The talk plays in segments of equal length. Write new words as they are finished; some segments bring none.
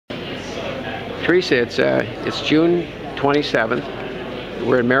Teresa, it's June 27th.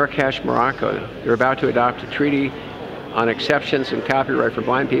 We're in Marrakesh, Morocco. They're about to adopt a treaty on exceptions and copyright for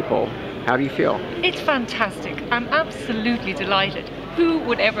blind people. How do you feel? It's fantastic. I'm absolutely delighted. Who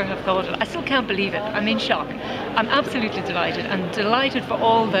would ever have thought it? I still can't believe it. I'm in shock. I'm absolutely delighted, and delighted for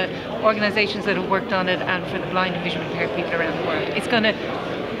all the organisations that have worked on it and for the blind and visually impaired people around the world. It's going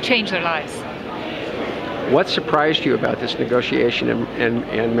to change their lives. What surprised you about this negotiation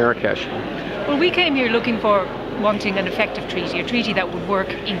in Marrakesh? Well, we came here wanting an effective treaty, a treaty that would work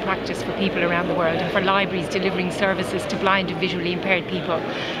in practice for people around the world and for libraries delivering services to blind and visually impaired people.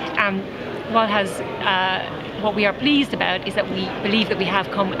 And what we are pleased about is that we believe that we have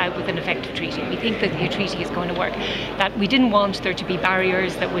come out with an effective treaty. We think that the treaty is going to work, that we didn't want there to be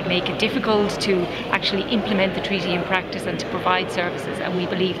barriers that would make it difficult to actually implement the treaty in practice and to provide services, and we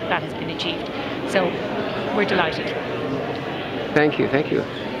believe that that has been achieved. So we're delighted. Thank you. Thank you.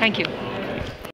 Thank you.